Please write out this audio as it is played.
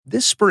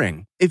This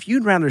spring, if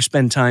you'd rather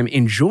spend time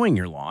enjoying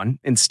your lawn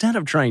instead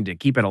of trying to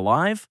keep it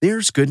alive,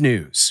 there's good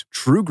news.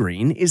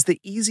 TruGreen is the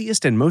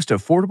easiest and most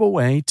affordable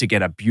way to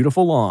get a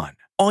beautiful lawn.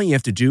 All you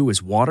have to do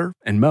is water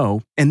and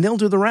mow, and they'll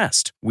do the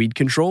rest. Weed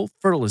control,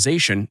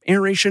 fertilization,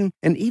 aeration,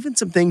 and even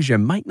some things you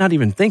might not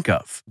even think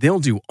of. They'll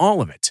do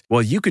all of it,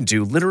 while you can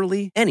do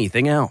literally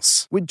anything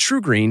else. With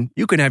TruGreen,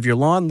 you can have your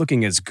lawn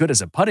looking as good as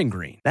a putting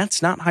green.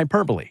 That's not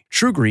hyperbole.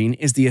 TruGreen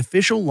is the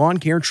official lawn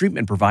care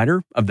treatment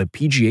provider of the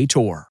PGA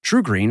Tour.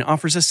 TruGreen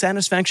offers a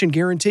satisfaction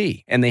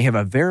guarantee, and they have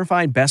a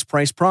verified best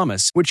price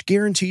promise, which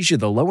guarantees you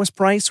the lowest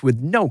price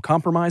with no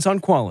compromise on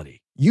quality.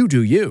 You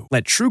do you.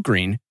 Let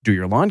TruGreen do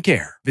your lawn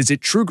care. Visit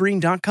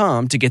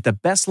TruGreen.com to get the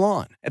best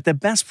lawn at the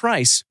best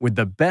price with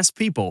the best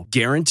people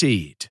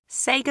guaranteed.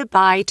 Say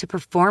goodbye to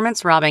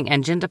performance-robbing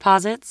engine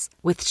deposits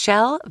with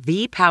Shell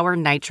V-Power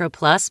Nitro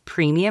Plus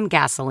Premium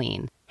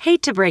Gasoline.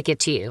 Hate to break it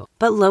to you,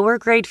 but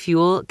lower-grade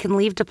fuel can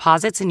leave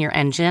deposits in your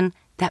engine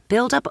that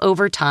build up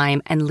over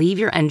time and leave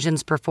your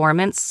engine's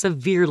performance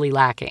severely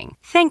lacking.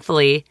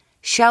 Thankfully,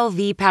 Shell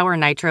V-Power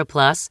Nitro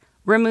Plus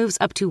removes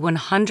up to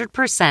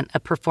 100%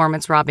 of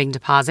performance-robbing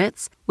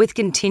deposits with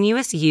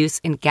continuous use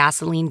in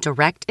gasoline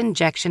direct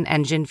injection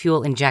engine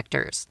fuel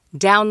injectors.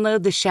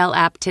 Download the Shell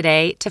app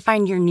today to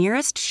find your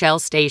nearest Shell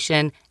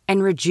station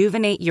and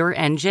rejuvenate your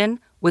engine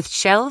with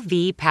Shell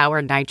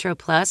V-Power Nitro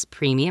Plus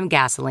Premium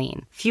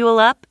Gasoline. Fuel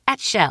up at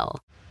Shell.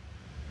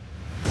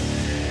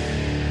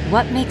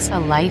 What makes a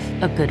life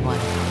a good one?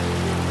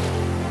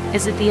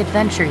 Is it the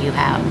adventure you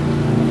have?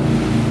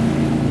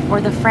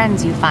 Or the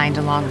friends you find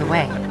along the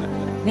way?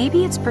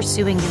 Maybe it's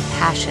pursuing your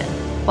passion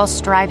while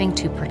striving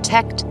to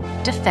protect,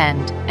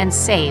 defend, and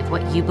save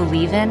what you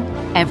believe in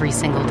every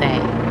single day.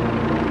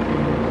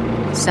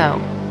 So,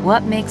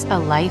 what makes a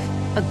life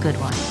a good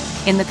one?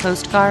 In the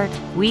Coast Guard,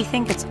 we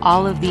think it's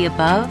all of the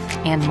above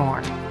and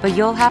more, but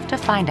you'll have to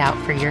find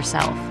out for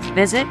yourself.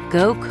 Visit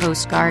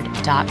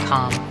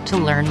gocoastguard.com to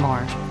learn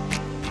more.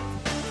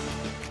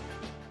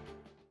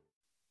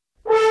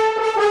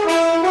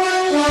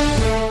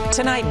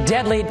 Tonight,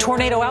 deadly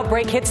tornado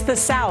outbreak hits the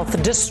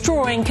south,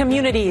 destroying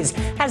communities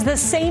as the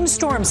same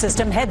storm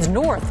system heads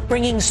north,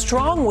 bringing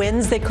strong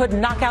winds that could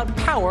knock out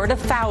power to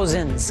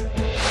thousands.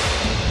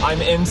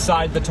 I'm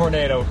inside the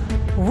tornado.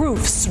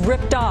 Roofs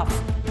ripped off,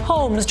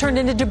 homes turned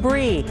into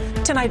debris.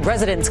 Tonight,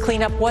 residents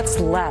clean up what's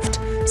left.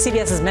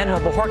 CBS's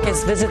Manuel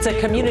Bojorquez visits a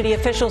community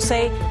officials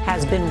say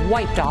has been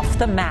wiped off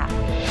the map.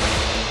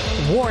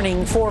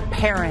 Warning for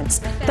parents.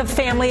 The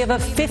family of a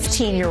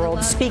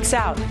 15-year-old speaks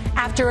out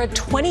after a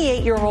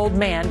 28-year-old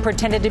man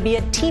pretended to be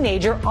a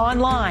teenager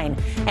online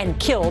and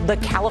killed the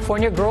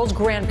California girl's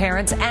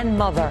grandparents and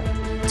mother.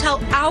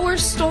 Tell our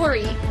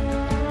story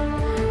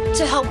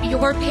to help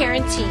your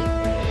parenting.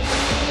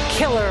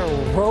 Killer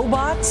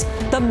robots?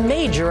 The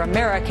major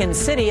American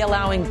city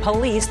allowing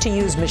police to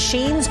use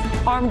machines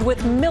armed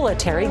with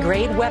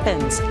military-grade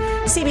weapons.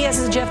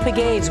 CBS's Jeff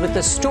Pegues with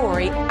the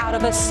story out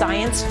of a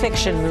science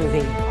fiction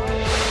movie.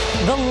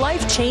 The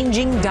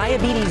life-changing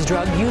diabetes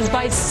drug used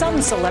by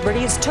some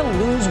celebrities to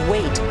lose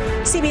weight.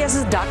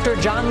 CBS's Dr.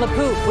 John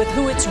LaPook with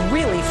who it's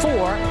really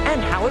for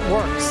and how it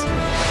works.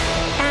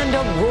 And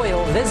a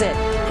royal visit.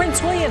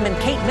 Prince William and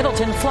Kate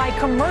Middleton fly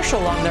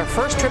commercial on their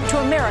first trip to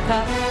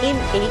America in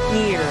 8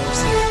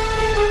 years.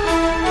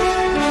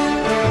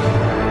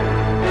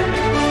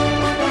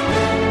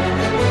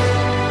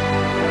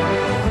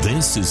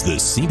 This is the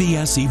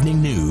CBS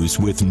Evening News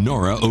with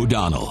Norah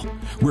O'Donnell,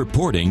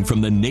 reporting from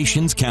the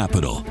nation's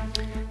capital.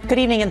 Good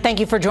evening, and thank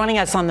you for joining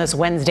us on this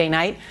Wednesday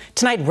night.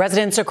 Tonight,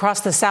 residents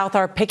across the South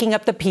are picking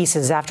up the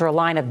pieces after a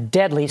line of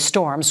deadly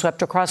storms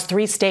swept across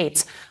 3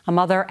 states. A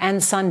mother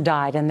and son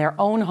died in their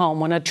own home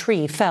when a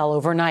tree fell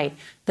overnight.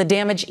 The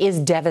damage is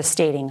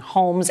devastating.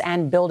 Homes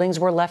and buildings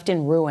were left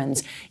in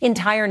ruins.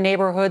 Entire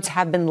neighborhoods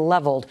have been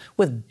leveled,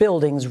 with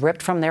buildings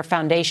ripped from their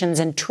foundations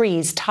and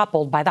trees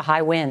toppled by the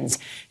high winds.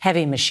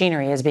 Heavy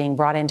machinery is being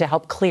brought in to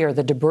help clear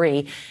the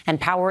debris, and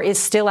power is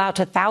still out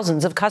to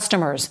thousands of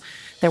customers.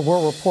 There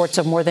were reports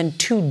of more than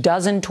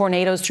 24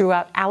 tornadoes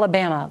throughout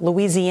Alabama,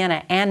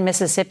 Louisiana, and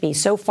Mississippi.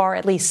 So far,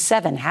 at least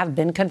 7 have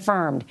been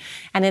confirmed.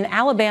 And in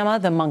Alabama,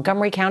 the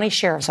Montgomery County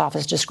Sheriff's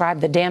Office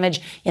described the damage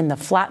in the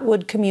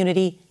Flatwood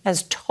community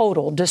as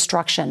total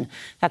destruction.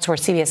 That's where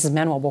CBS's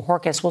Manuel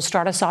Bojorquez will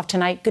start us off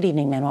tonight. Good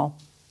evening, Manuel.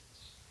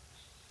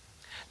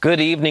 Good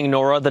evening,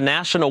 Nora. The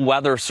National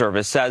Weather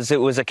Service says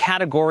it was a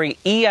Category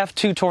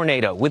EF2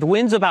 tornado with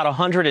winds about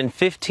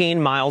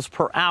 115 miles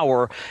per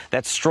hour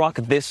that struck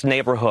this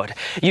neighborhood.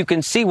 You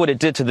can see what it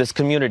did to this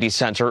community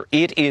center.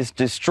 It is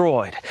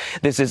destroyed.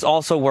 This is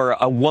also where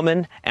a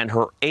woman and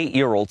her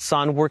 8-year-old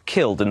son were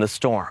killed in the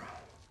storm.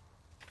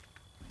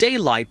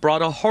 Daylight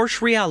brought a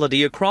harsh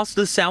reality across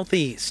the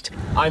Southeast.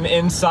 I'm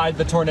inside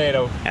the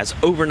tornado. As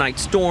overnight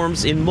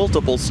storms in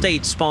multiple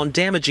states spawned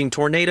damaging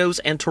tornadoes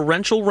and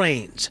torrential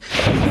rains.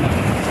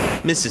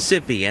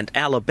 Mississippi and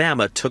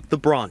Alabama took the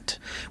brunt,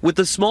 with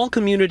the small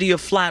community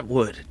of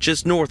Flatwood,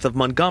 just north of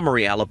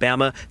Montgomery,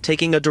 Alabama,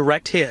 taking a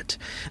direct hit.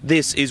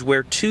 This is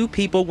where 2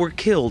 people were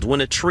killed when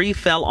a tree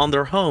fell on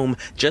their home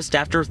just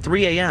after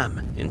 3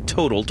 a.m. in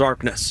total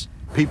darkness.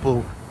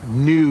 People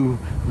knew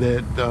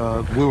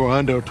that we were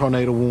under a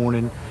tornado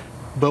warning,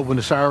 but when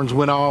the sirens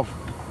went off,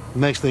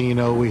 next thing you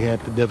know, we had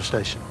the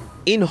devastation.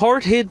 In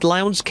hard-hit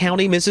Lowndes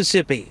County,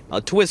 Mississippi, a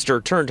twister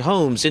turned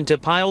homes into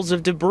piles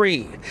of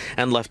debris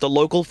and left a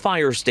local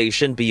fire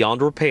station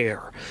beyond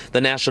repair. The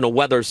National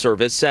Weather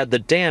Service said the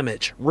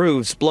damage,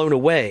 roofs blown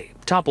away,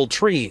 toppled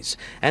trees,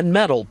 and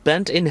metal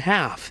bent in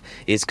half,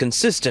 is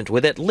consistent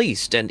with at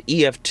least an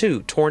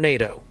EF2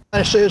 tornado.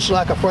 I say it's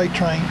like a freight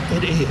train.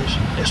 It is.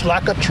 It's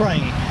like a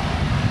train.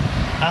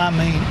 I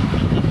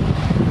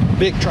mean,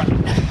 big train.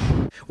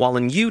 While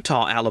in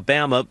Utah,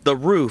 Alabama, the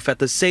roof at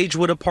the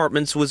Sagewood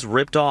Apartments was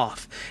ripped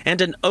off,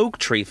 and an oak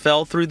tree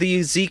fell through the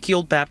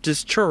Ezekiel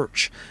Baptist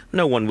Church.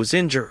 No one was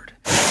injured.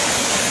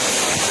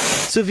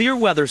 Severe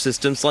weather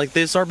systems like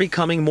this are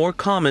becoming more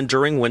common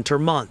during winter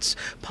months,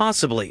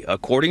 possibly,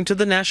 according to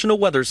the National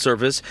Weather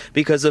Service,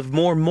 because of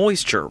more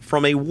moisture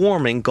from a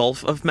warming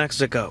Gulf of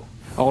Mexico.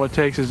 All it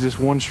takes is just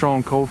one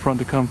strong cold front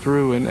to come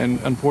through, and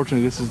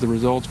unfortunately, this is the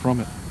results from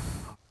it.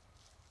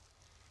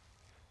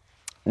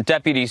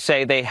 Deputies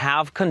say they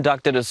have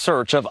conducted a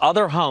search of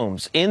other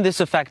homes in this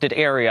affected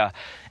area,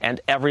 and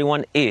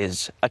everyone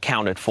is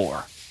accounted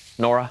for.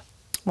 Nora?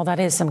 Well, that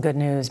is some good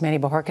news. Manny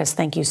Bojorquez,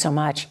 thank you so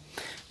much.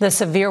 The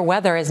severe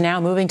weather is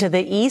now moving to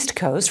the East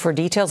Coast. For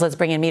details, let's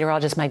bring in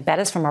meteorologist Mike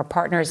Bettis from our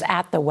partners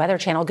at the Weather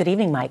Channel. Good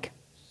evening, Mike.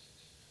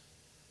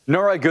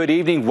 Nora, good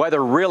evening.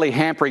 Weather really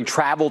hampering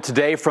travel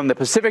today from the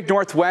Pacific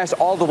Northwest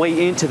all the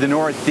way into the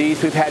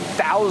Northeast. We've had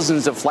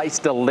thousands of flights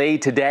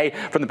delayed today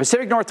from the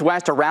Pacific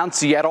Northwest around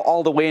Seattle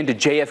all the way into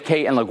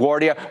JFK and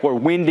LaGuardia, where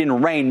wind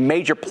and rain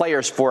major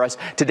players for us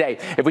today.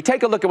 If we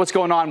take a look at what's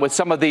going on with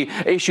some of the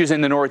issues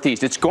in the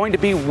Northeast, it's going to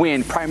be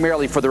wind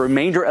primarily for the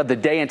remainder of the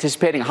day,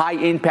 anticipating high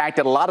impact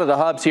at a lot of the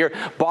hubs here.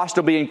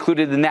 Boston will be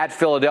included in that,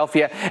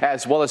 Philadelphia,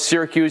 as well as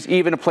Syracuse,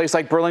 even a place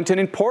like Burlington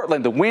and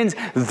Portland. The winds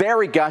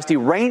very gusty.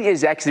 Rain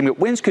is exiting.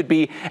 Winds could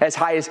be as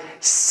high as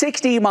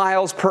 60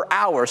 miles per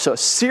hour, so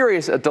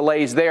serious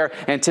delays there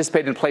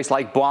anticipated in a place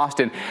like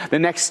Boston. The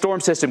next storm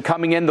system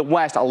coming in the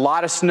west, a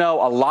lot of snow,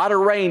 a lot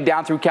of rain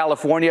down through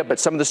California, but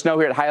some of the snow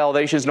here at high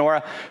elevations,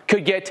 Nora,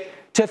 could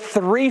get to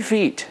 3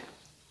 feet.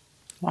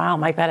 Wow,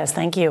 Mike Bettis,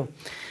 thank you.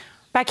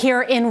 Back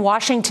here in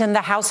Washington,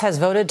 the House has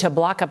voted to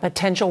block a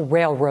potential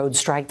railroad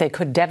strike that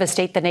could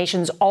devastate the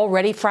nation's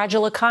already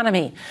fragile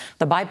economy.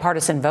 The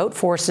bipartisan vote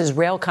forces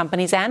rail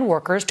companies and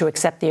workers to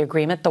accept the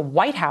agreement the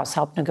White House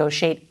helped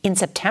negotiate in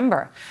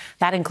September.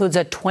 That includes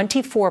a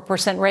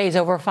 24% raise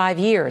over 5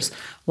 years.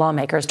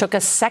 Lawmakers took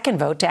a second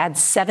vote to add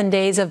 7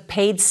 days of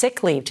paid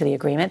sick leave to the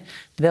agreement.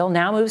 The bill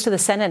now moves to the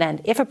Senate and,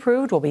 if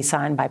approved, will be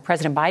signed by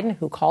President Biden,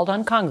 who called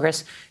on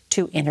Congress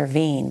to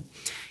intervene.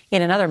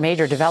 In another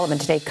major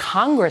development today,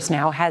 Congress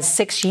now has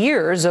 6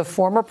 years of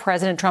former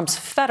President Trump's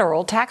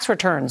federal tax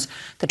returns.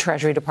 The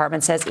Treasury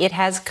Department says it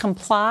has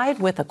complied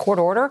with a court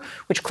order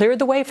which cleared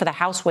the way for the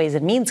House Ways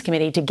and Means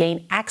Committee to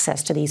gain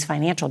access to these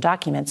financial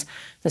documents.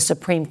 The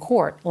Supreme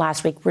Court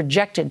last week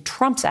rejected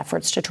Trump's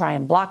efforts to try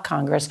and block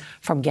Congress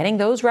from getting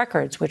those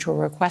records, which were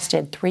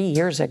requested 3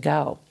 years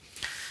ago.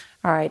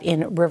 All right,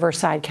 in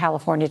Riverside,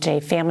 California today,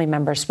 family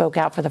members spoke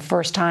out for the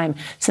first time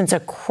since a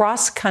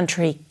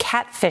cross-country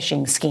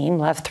catfishing scheme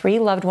left 3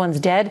 loved ones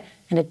dead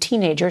and a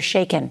teenager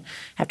shaken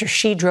after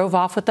she drove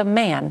off with a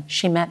man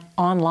she met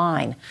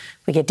online.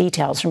 We get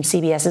details from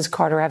CBS's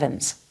Carter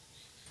Evans.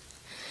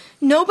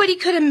 Nobody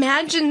could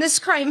imagine this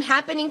crime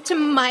happening to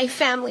my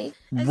family.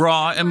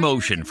 Raw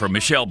emotion from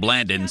Michelle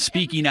Blandon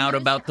speaking out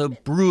about the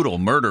brutal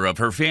murder of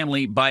her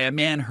family by a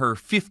man her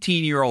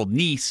 15-year-old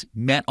niece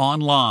met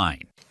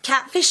online.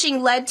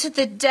 Catfishing led to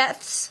the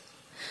deaths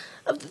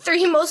of the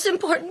 3 most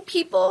important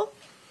people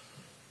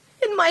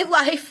in my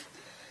life.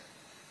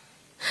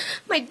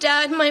 My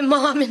dad, my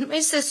mom, and my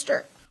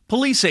sister.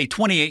 Police say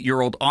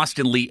 28-year-old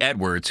Austin Lee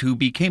Edwards, who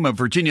became a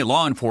Virginia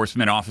law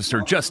enforcement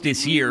officer just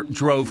this year,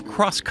 drove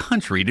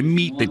cross-country to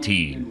meet the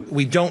teen.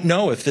 We don't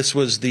know if this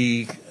was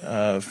the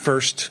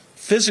first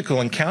physical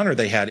encounter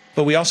they had,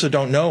 but we also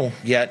don't know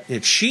yet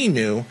if she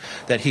knew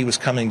that he was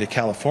coming to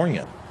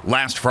California.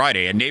 Last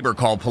Friday, a neighbor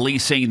called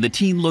police saying the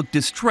teen looked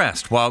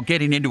distressed while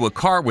getting into a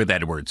car with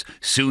Edwards.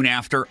 Soon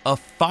after, a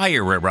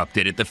fire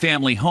erupted at the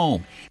family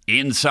home.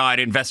 Inside,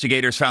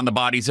 investigators found the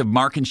bodies of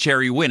Mark and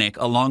Sherry Winnick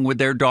along with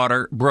their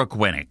daughter, Brooke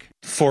Winnick.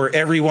 For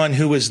everyone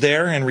who was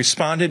there and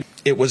responded,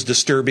 it was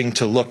disturbing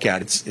to look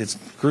at. It's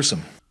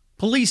gruesome.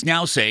 Police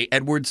now say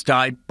Edwards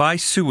died by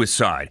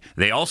suicide.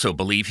 They also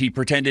believe he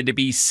pretended to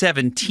be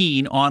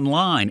 17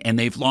 online, and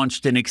they've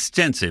launched an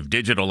extensive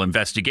digital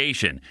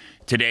investigation.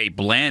 Today,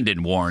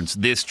 Blandon warns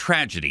this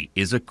tragedy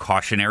is a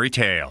cautionary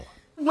tale.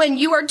 When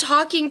you are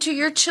talking to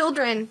your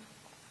children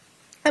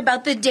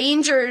about the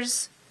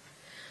dangers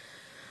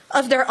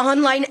of their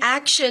online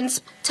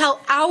actions,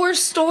 tell our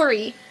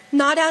story,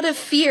 not out of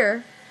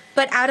fear,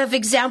 but out of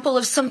example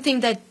of something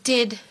that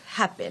did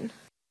happen.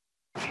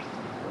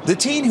 The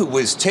teen who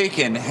was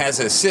taken has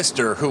a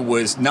sister who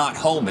was not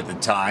home at the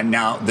time.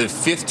 Now, the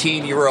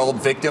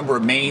 15-year-old victim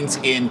remains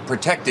in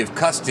protective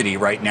custody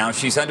right now.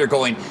 She's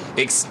undergoing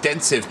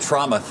extensive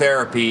trauma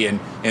therapy, and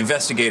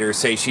investigators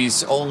say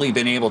she's only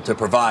been able to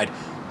provide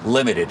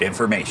limited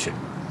information.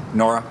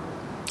 Nora?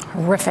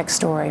 Horrific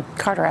story.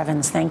 Carter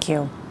Evans, thank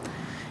you.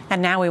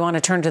 And now we want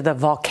to turn to the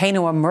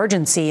volcano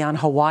emergency on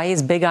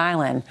Hawaii's Big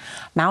Island.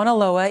 Mauna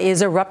Loa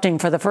is erupting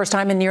for the first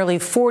time in nearly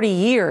 40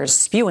 years,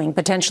 spewing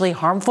potentially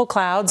harmful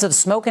clouds of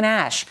smoke and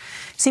ash.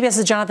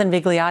 CBS's Jonathan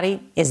Vigliotti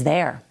is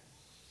there.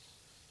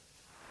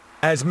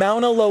 As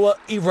Mauna Loa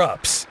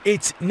erupts,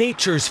 it's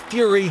nature's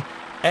fury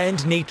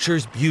and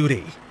nature's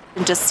beauty.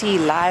 And to see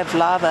live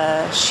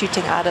lava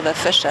shooting out of a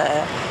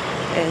fissure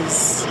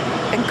is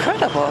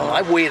incredible.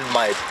 I've waited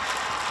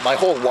my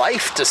whole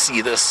life to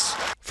see this.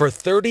 For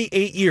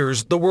 38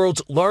 years, the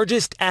world's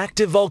largest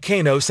active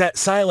volcano sat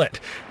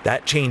silent.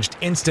 That changed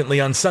instantly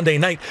on Sunday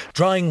night,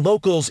 drawing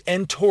locals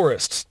and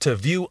tourists to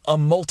view a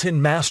molten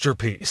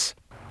masterpiece.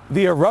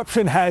 The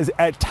eruption has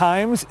at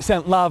times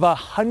sent lava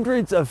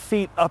hundreds of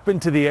feet up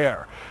into the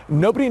air.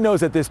 Nobody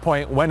knows at this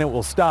point when it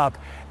will stop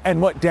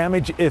and what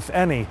damage, if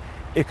any,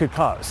 it could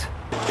cause.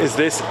 Is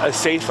this a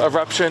safe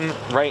eruption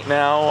right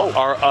now?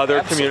 Are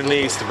other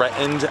communities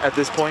threatened at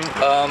this point?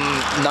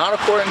 Not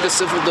according to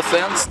civil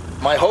defense.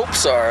 My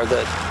hopes are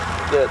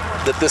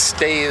that this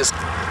stays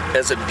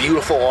as a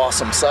beautiful,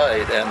 awesome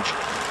site and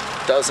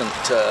doesn't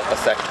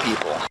affect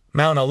people.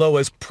 Mauna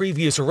Loa's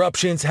previous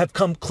eruptions have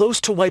come close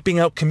to wiping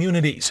out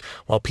communities.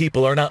 While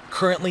people are not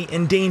currently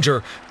in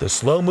danger, the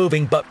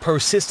slow-moving but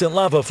persistent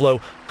lava flow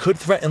could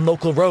threaten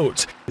local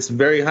roads. It's a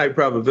very high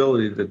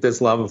probability that this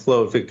lava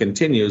flow, if it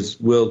continues,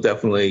 will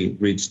definitely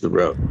reach the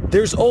road.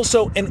 There's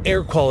also an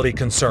air quality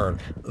concern.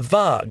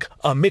 VOG,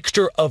 a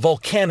mixture of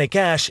volcanic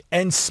ash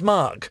and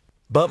smog.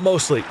 But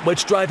mostly,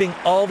 what's driving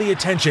all the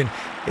attention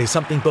is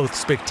something both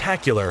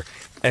spectacular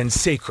and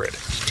sacred.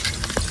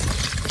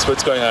 So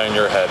what's going on in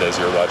your head as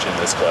you're watching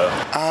this glow?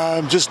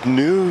 Just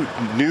new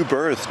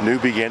birth, new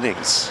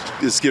beginnings.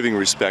 It's giving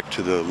respect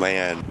to the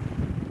land.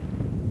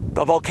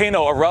 The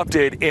volcano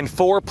erupted in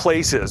 4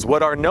 places,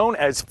 what are known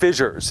as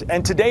fissures,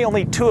 and today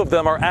only 2 of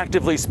them are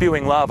actively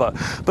spewing lava.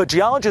 But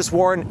geologists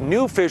warn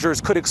new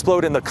fissures could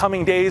explode in the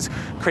coming days,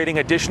 creating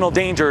additional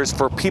dangers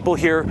for people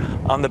here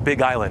on the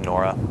Big Island,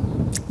 Nora.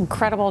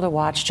 Incredible to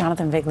watch.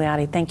 Jonathan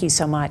Vigliotti, thank you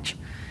so much.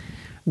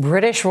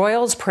 British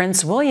royals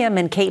Prince William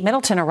and Kate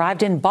Middleton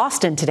arrived in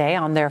Boston today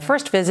on their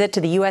first visit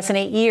to the U.S. in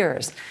 8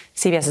 years.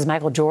 CBS's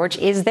Michael George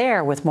is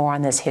there with more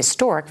on this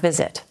historic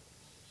visit.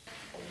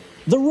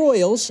 The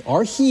royals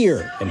are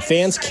here, and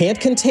fans can't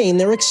contain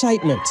their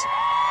excitement.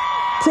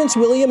 Prince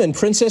William and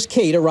Princess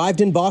Kate arrived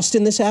in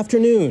Boston this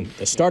afternoon,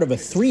 the start of a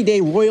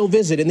 3-day royal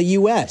visit in the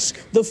U.S.,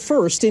 the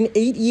first in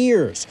 8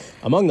 years.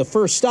 Among the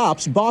first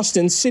stops,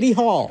 Boston's City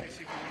Hall.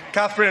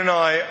 Catherine and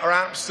I are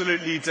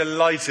absolutely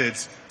delighted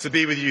to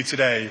be with you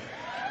today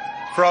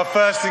for our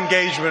first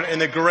engagement in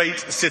the great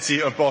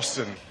city of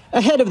Boston.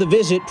 Ahead of the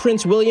visit,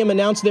 Prince William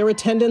announced their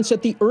attendance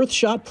at the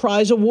Earthshot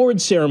Prize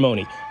Awards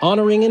ceremony,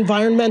 honoring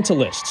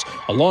environmentalists,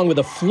 along with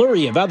a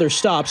flurry of other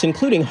stops,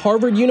 including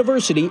Harvard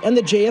University and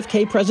the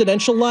JFK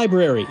Presidential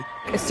Library.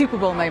 A Super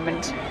Bowl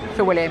moment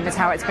for William is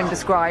how it's been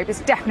described.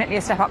 It's definitely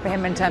a step up for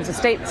him in terms of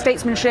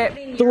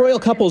statesmanship. The royal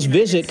couple's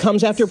visit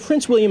comes after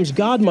Prince William's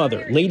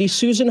godmother, Lady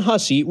Susan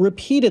Hussey,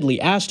 repeatedly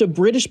asked a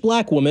British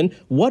black woman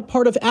what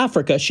part of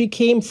Africa she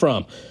came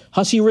from.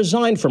 Hussey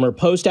resigned from her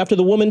post after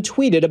the woman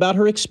tweeted about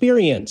her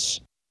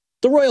experience.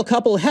 The royal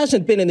couple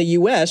hasn't been in the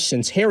U.S.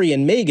 since Harry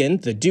and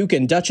Meghan, the Duke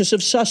and Duchess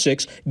of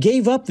Sussex,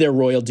 gave up their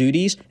royal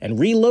duties and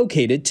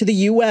relocated to the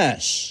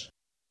U.S.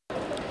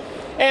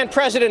 And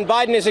President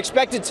Biden is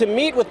expected to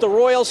meet with the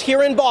royals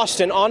here in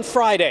Boston on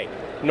Friday.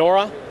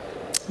 Nora?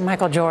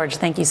 Michael George,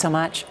 thank you so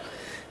much.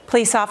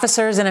 Police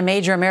officers in a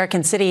major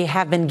American city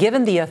have been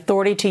given the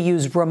authority to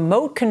use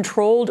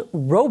remote-controlled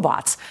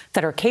robots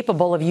that are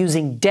capable of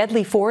using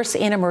deadly force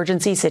in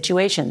emergency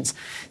situations.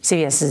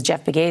 CBS's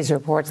Jeff Begaze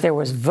reports there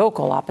was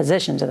vocal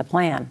opposition to the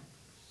plan.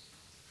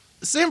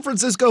 San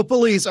Francisco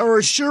police are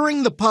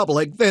assuring the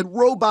public that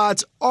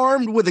robots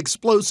armed with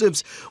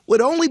explosives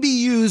would only be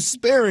used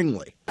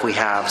sparingly. If we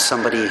have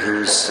somebody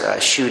who's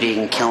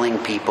shooting, killing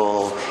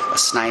people, a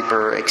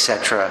sniper,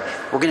 etc.,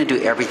 we're going to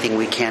do everything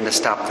we can to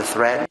stop the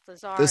threat.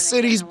 The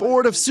city's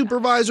Board of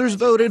Supervisors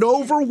voted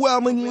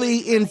overwhelmingly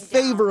in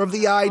favor of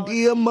the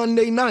idea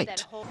Monday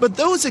night. But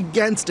those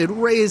against it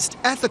raised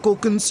ethical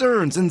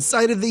concerns and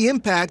cited the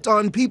impact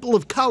on people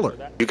of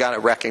color. You got to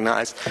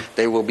recognize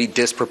they will be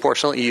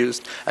disproportionately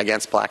used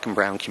against black and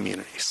brown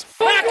communities.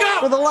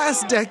 For the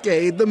last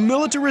decade, the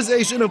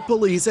militarization of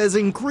police has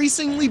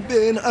increasingly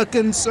been a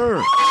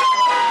concern.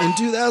 In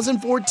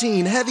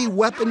 2014, heavy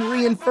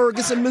weaponry in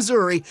Ferguson,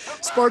 Missouri,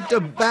 sparked a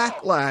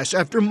backlash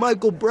after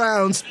Michael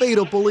Brown's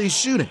fatal police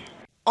shooting.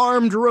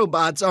 Armed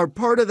robots are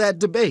part of that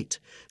debate.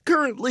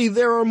 Currently,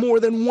 there are more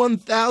than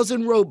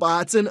 1,000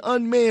 robots and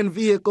unmanned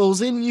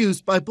vehicles in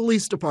use by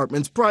police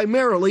departments,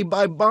 primarily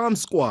by bomb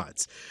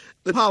squads.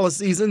 The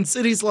policies in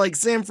cities like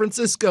San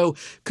Francisco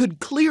could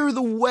clear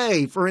the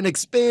way for an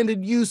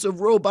expanded use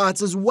of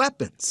robots as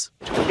weapons.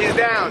 He's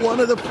down. One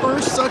of the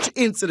first such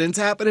incidents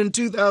happened in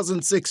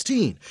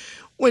 2016,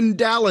 when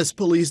Dallas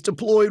police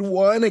deployed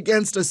one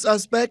against a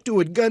suspect who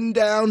had gunned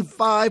down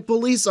 5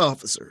 police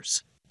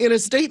officers. In a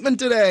statement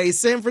today,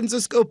 San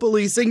Francisco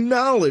police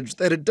acknowledged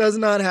that it does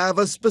not have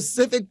a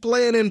specific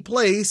plan in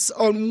place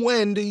on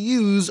when to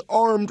use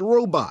armed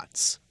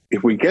robots.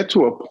 If we get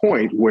to a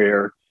point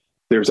where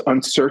there's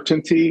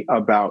uncertainty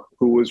about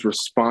who is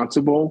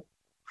responsible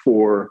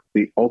for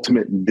the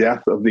ultimate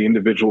death of the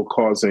individual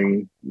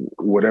causing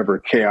whatever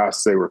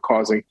chaos they were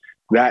causing,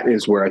 that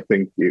is where I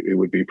think it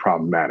would be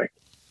problematic.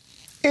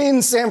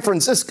 In San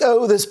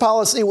Francisco, this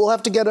policy will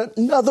have to get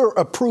another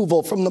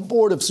approval from the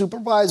Board of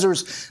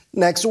Supervisors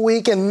next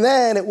week, and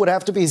then it would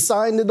have to be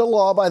signed into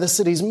law by the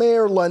city's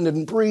mayor,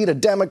 London Breed, a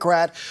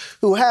Democrat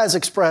who has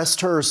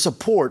expressed her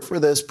support for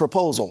this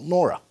proposal.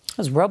 Nora.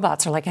 Those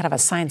robots are like out of a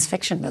science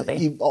fiction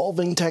movie.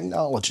 Evolving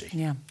technology.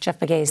 Yeah. Jeff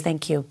Begays,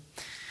 thank you.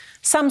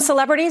 Some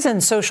celebrities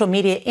and social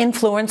media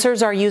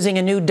influencers are using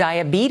a new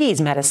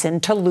diabetes medicine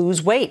to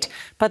lose weight,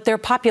 but their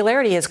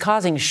popularity is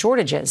causing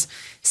shortages.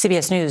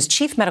 CBS News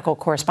chief medical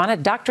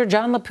correspondent Dr.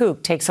 John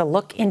LaPook takes a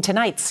look in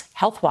tonight's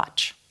Health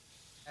Watch.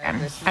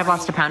 I've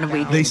lost a pound a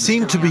week. They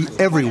seem to be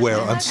everywhere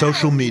on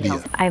social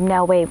media. I've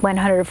now weighed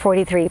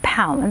 143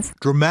 pounds.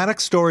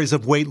 Dramatic stories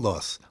of weight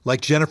loss,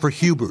 like Jennifer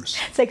Huber's.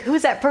 It's like,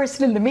 who's that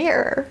person in the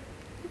mirror?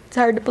 It's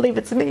hard to believe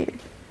it's me.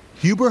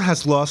 Huber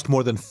has lost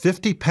more than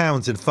 50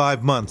 pounds in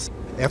 5 months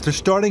after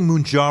starting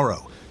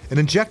Mounjaro, an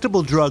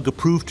injectable drug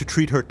approved to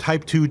treat her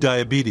type 2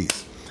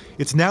 diabetes.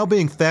 It's now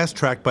being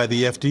fast-tracked by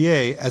the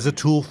FDA as a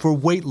tool for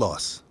weight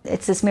loss.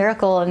 It's this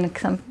miracle, and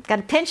I've got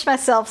to pinch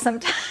myself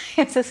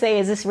sometimes to say,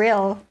 is this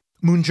real?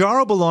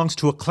 Mounjaro belongs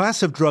to a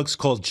class of drugs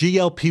called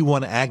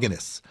GLP-1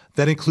 agonists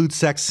that include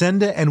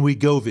Saxenda and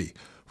Wegovy,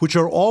 which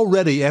are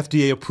already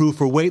FDA approved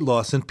for weight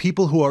loss in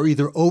people who are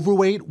either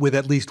overweight with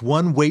at least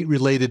one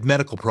weight-related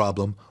medical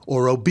problem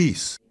or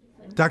obese.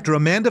 Dr.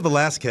 Amanda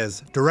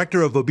Velasquez,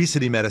 director of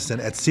obesity medicine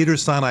at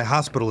Cedars-Sinai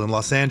Hospital in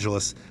Los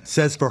Angeles,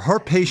 says for her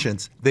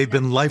patients, they've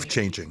been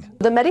life-changing.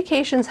 The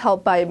medications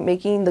help by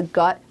making the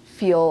gut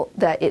feel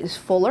that it is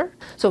fuller.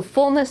 So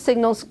fullness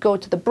signals go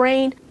to the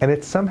brain. And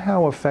it's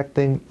somehow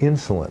affecting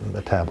insulin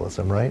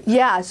metabolism, right?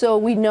 Yeah, so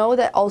we know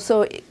that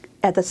also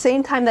at the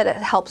same time that it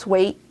helps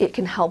weight, it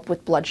can help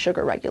with blood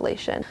sugar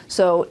regulation.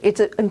 So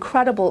it's an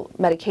incredible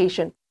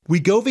medication.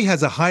 Wegovy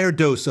has a higher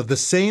dose of the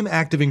same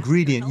active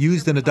ingredient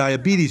used in a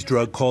diabetes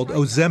drug called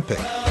Ozempic,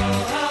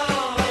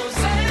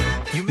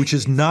 which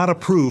is not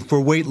approved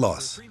for weight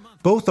loss.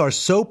 Both are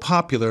so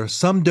popular,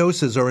 some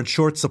doses are in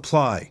short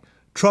supply,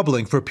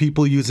 troubling for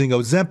people using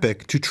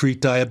Ozempic to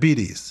treat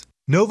diabetes.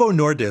 Novo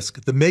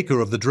Nordisk, the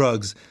maker of the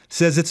drugs,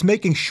 says it's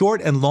making short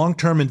and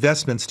long-term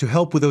investments to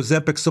help with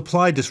Ozempic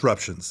supply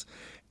disruptions.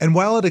 And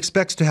while it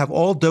expects to have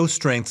all dose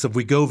strengths of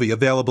Wegovy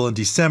available in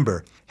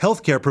December,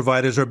 healthcare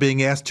providers are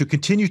being asked to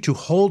continue to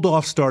hold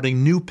off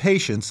starting new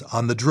patients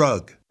on the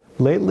drug.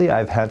 Lately,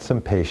 I've had some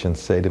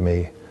patients say to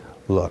me,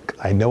 look,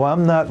 I know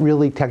I'm not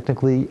really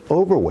technically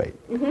overweight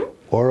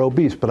or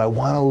obese, but I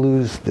want to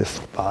lose this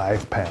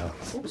 5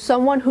 pounds.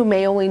 Someone who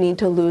may only need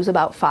to lose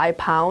about 5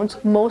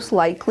 pounds most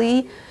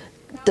likely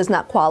does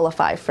not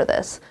qualify for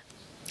this.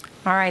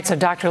 All right, so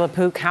Dr.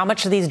 LaPook, how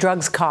much do these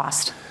drugs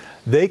cost?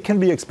 They can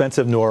be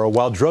expensive, Nora.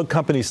 While drug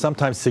companies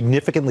sometimes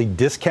significantly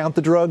discount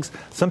the drugs,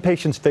 some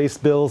patients face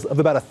bills of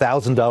about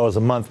 $1,000 a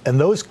month, and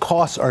those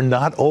costs are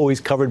not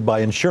always covered by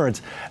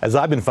insurance, as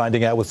I've been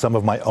finding out with some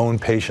of my own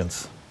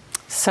patients.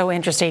 So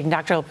interesting.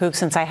 Dr. LaPook,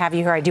 since I have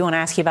you here, I do want to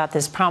ask you about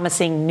this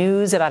promising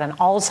news about an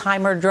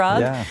Alzheimer's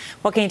drug. Yeah.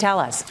 What can you tell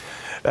us?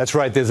 That's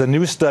right. There's a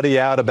new study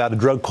out about a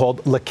drug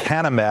called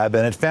lecanemab,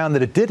 and it found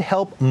that it did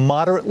help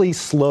moderately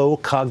slow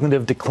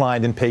cognitive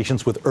decline in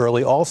patients with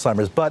early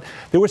Alzheimer's. But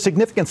there were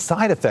significant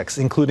side effects,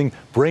 including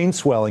brain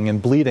swelling and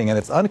bleeding, and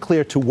it's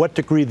unclear to what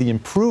degree the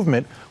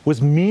improvement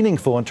was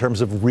meaningful in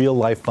terms of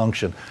real-life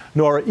function.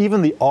 Nora,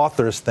 even the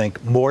authors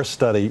think more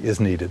study is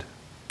needed.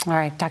 All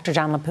right, Dr.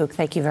 John LaPook,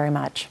 thank you very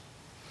much.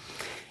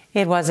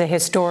 It was a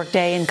historic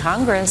day in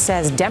Congress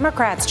as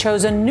Democrats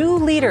chose a new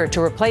leader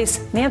to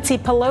replace Nancy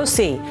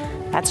Pelosi.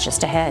 That's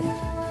just ahead.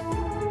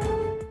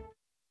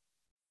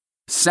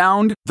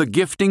 Sound the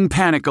gifting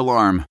panic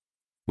alarm.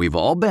 We've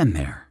all been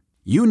there.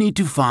 You need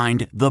to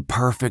find the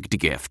perfect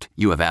gift.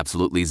 You have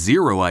absolutely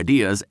zero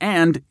ideas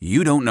and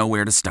you don't know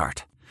where to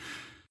start.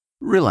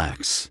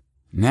 Relax.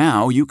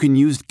 Now you can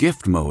use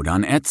gift mode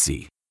on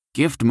Etsy.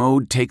 Gift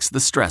mode takes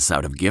the stress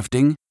out of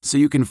gifting so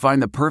you can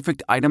find the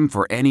perfect item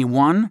for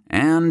anyone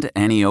and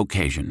any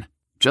occasion.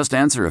 Just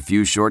answer a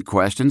few short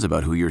questions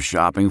about who you're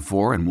shopping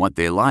for and what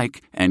they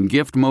like, and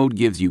Gift Mode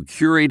gives you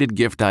curated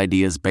gift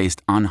ideas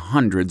based on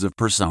hundreds of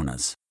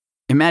personas.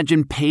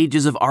 Imagine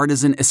pages of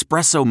artisan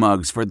espresso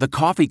mugs for the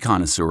coffee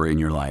connoisseur in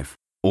your life.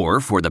 Or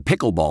for the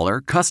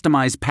pickleballer,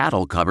 customized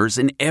paddle covers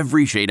in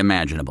every shade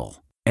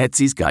imaginable.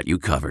 Etsy's got you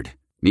covered.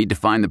 Need to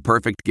find the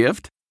perfect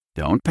gift?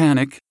 Don't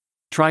panic.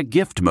 Try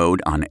Gift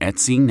Mode on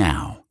Etsy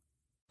now.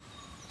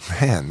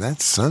 Man,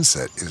 that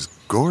sunset is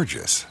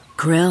gorgeous.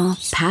 Grill,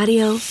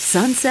 patio,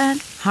 sunset.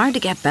 Hard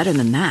to get better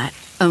than that.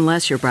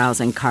 Unless you're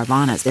browsing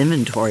Carvana's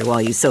inventory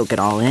while you soak it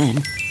all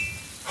in.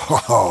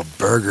 Oh,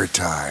 burger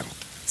time.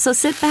 So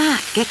sit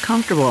back, get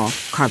comfortable.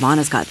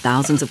 Carvana's got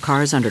thousands of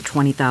cars under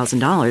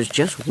 $20,000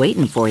 just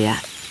waiting for you.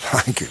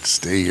 I could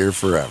stay here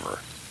forever.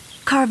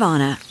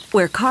 Carvana,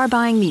 where car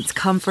buying meets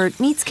comfort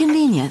meets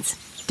convenience.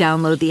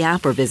 Download the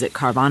app or visit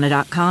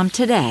Carvana.com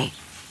today.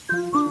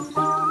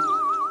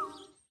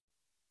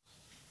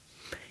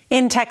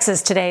 In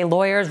Texas today,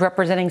 lawyers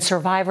representing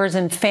survivors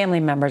and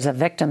family members of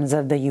victims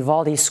of the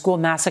Uvalde school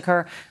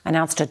massacre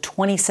announced a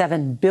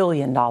 $27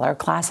 billion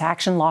class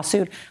action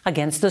lawsuit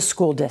against the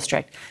school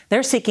district.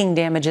 They're seeking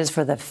damages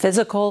for the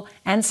physical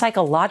and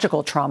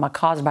psychological trauma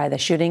caused by the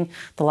shooting.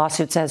 The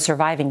lawsuit says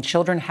surviving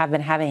children have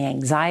been having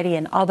anxiety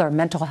and other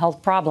mental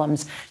health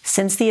problems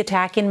since the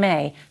attack in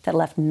May that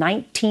left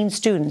 19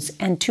 students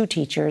and 2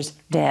 teachers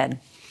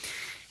dead.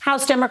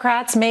 House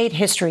Democrats made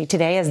history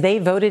today as they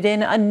voted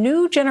in a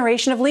new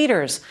generation of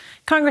leaders.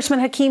 Congressman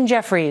Hakeem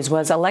Jeffries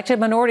was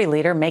elected minority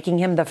leader, making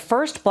him the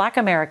first Black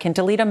American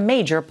to lead a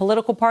major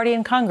political party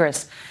in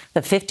Congress. The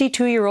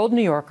 52-year-old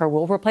New Yorker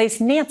will replace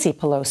Nancy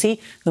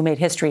Pelosi, who made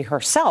history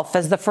herself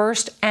as the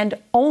first and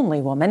only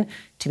woman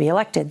to be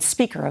elected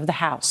Speaker of the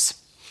House.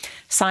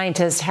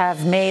 Scientists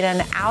have made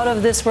an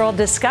out-of-this-world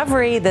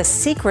discovery: the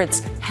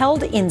secrets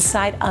held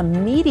inside a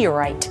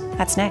meteorite.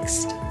 That's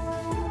next.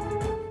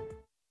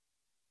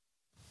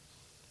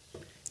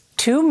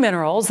 2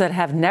 minerals that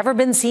have never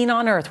been seen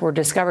on Earth were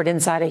discovered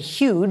inside a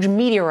huge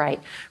meteorite.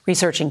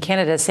 Research in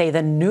Canada say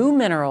the new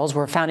minerals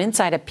were found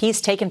inside a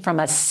piece taken from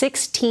a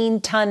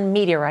 16-ton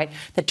meteorite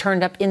that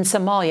turned up in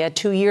Somalia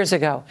 2 years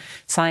ago.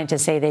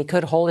 Scientists say they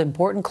could hold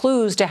important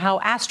clues to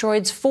how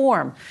asteroids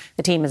form.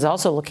 The team is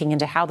also looking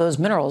into how those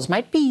minerals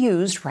might be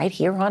used right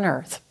here on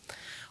Earth.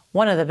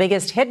 One of the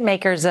biggest hit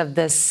makers of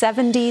the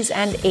 70s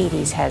and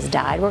 80s has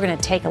died. We're going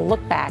to take a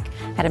look back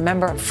at a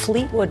member of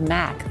Fleetwood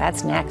Mac.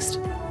 That's next.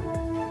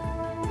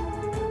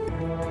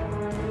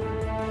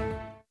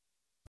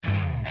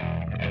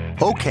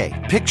 Okay,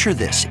 picture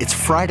this. It's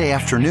Friday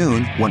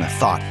afternoon when a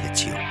thought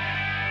hits you.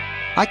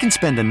 I can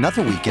spend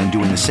another weekend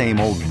doing the same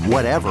old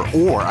whatever,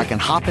 or I can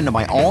hop into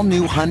my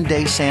all-new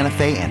Hyundai Santa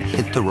Fe and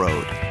hit the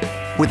road.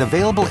 With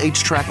available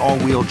H-Track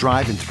all-wheel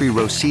drive and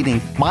 3-row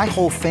seating, my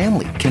whole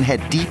family can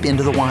head deep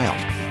into the wild.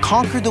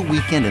 Conquer the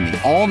weekend in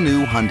the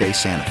all-new Hyundai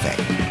Santa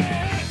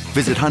Fe.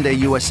 Visit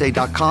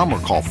HyundaiUSA.com or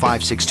call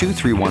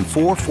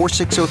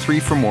 562-314-4603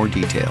 for more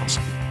details.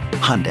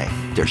 Hyundai,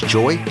 there's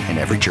joy in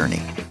every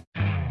journey.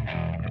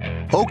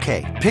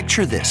 Okay,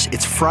 picture this.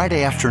 It's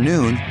Friday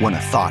afternoon when a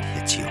thought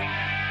hits you.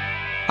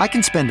 I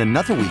can spend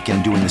another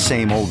weekend doing the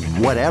same old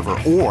whatever,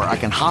 or I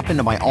can hop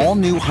into my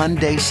all-new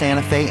Hyundai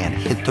Santa Fe and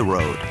hit the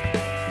road.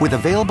 With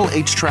available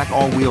H-Track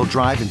all-wheel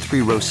drive and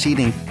 3-row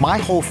seating, my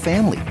whole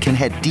family can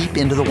head deep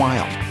into the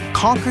wild.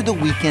 Conquer the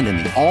weekend in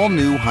the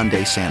all-new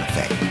Hyundai Santa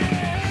Fe.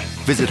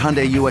 Visit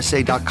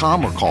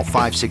HyundaiUSA.com or call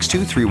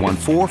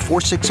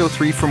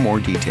 562-314-4603 for more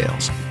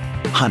details.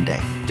 Hyundai,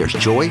 there's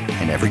joy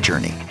in every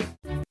journey.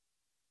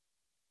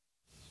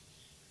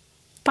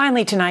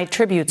 Finally tonight,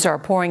 tributes are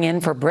pouring in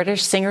for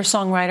British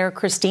singer-songwriter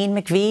Christine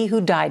McVie,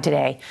 who died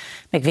today.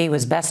 McVie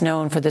was best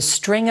known for the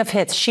string of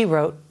hits she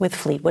wrote with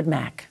Fleetwood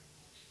Mac.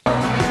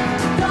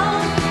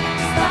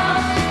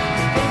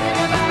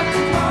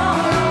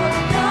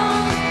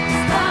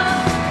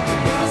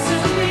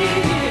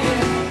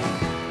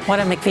 One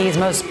of McVie's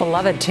most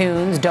beloved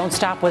tunes, Don't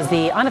Stop, was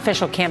the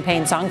unofficial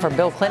campaign song for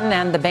Bill Clinton,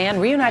 and the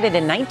band reunited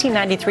in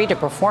 1993 to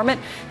perform it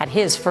at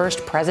his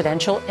first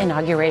presidential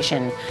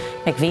inauguration.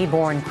 McVie,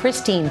 born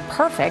Christine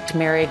Perfect,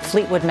 married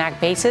Fleetwood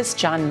Mac bassist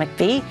John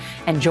McVie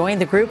and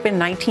joined the group in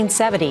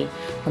 1970.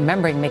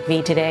 Remembering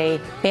McVie today,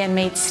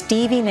 bandmate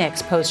Stevie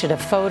Nicks posted a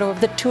photo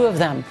of the two of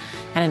them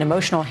and an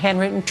emotional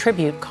handwritten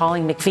tribute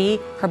calling McVie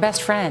her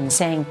best friend,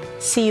 saying,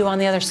 "See you on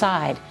the other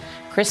side."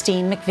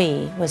 Christine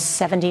McVie was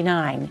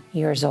 79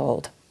 years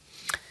old.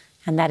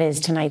 And that is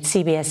tonight's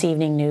CBS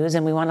Evening News,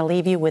 and we want to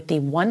leave you with the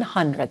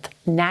 100th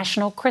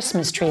National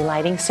Christmas Tree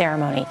Lighting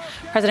Ceremony.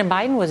 President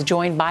Biden was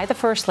joined by the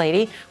First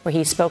Lady, where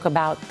he spoke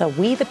about the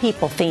We the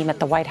People theme at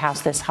the White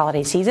House this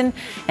holiday season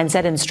and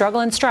said, in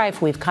struggle and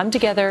strife, we've come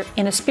together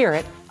in a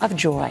spirit of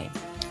joy.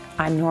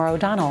 I'm Norah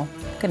O'Donnell.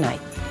 Good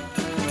night.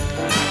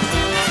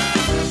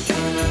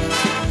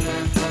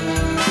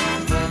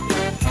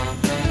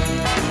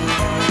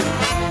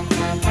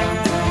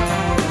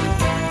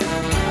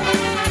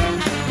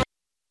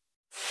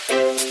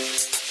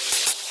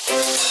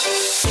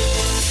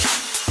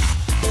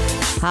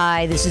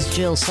 Hi, this is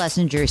Jill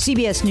Schlesinger,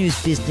 CBS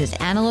News business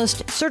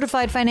analyst,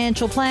 certified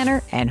financial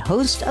planner, and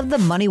host of the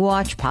Money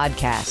Watch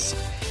podcast.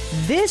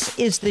 This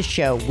is the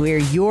show where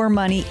your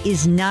money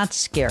is not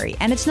scary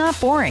and it's not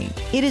boring.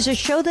 It is a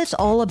show that's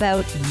all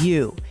about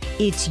you.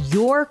 It's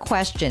your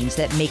questions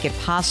that make it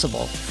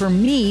possible for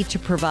me to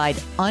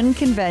provide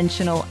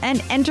unconventional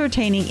and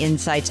entertaining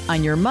insights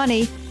on your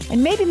money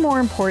and maybe more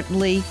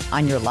importantly,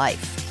 on your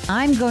life.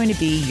 I'm going to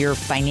be your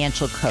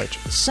financial coach,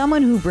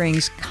 someone who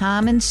brings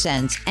common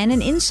sense and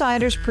an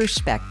insider's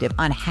perspective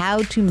on how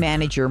to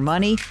manage your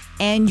money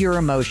and your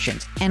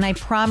emotions. And I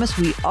promise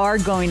we are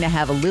going to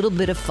have a little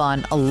bit of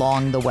fun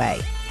along the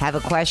way. Have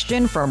a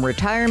question from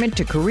retirement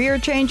to career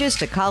changes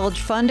to college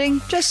funding?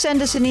 Just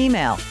send us an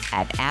email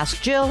at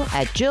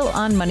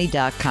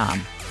askjill@jillonmoney.com.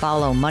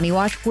 Follow Money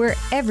Watch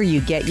wherever you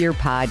get your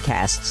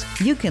podcasts.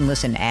 You can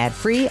listen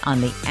ad-free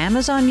on the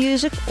Amazon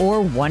Music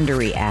or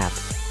Wondery app.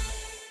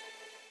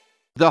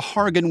 The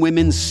Hargan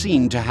women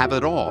seemed to have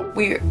it all.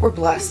 We were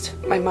blessed.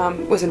 My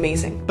mom was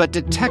amazing. But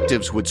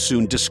detectives would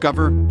soon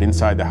discover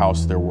inside the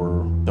house there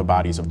were the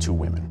bodies of 2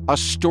 women. A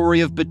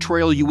story of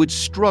betrayal you would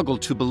struggle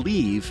to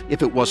believe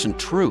if it wasn't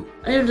true.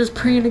 I am just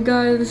praying to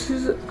God, this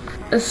is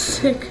a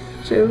sick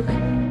joke.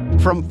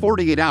 From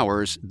 48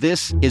 Hours,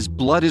 this is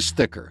Blood is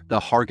Thicker, The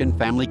Hargan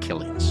Family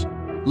Killings.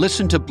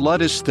 Listen to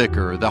Blood is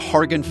Thicker, The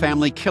Hargan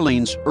Family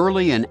Killings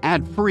early and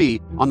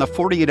ad-free on the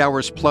 48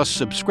 Hours Plus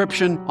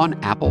subscription on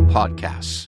Apple Podcasts.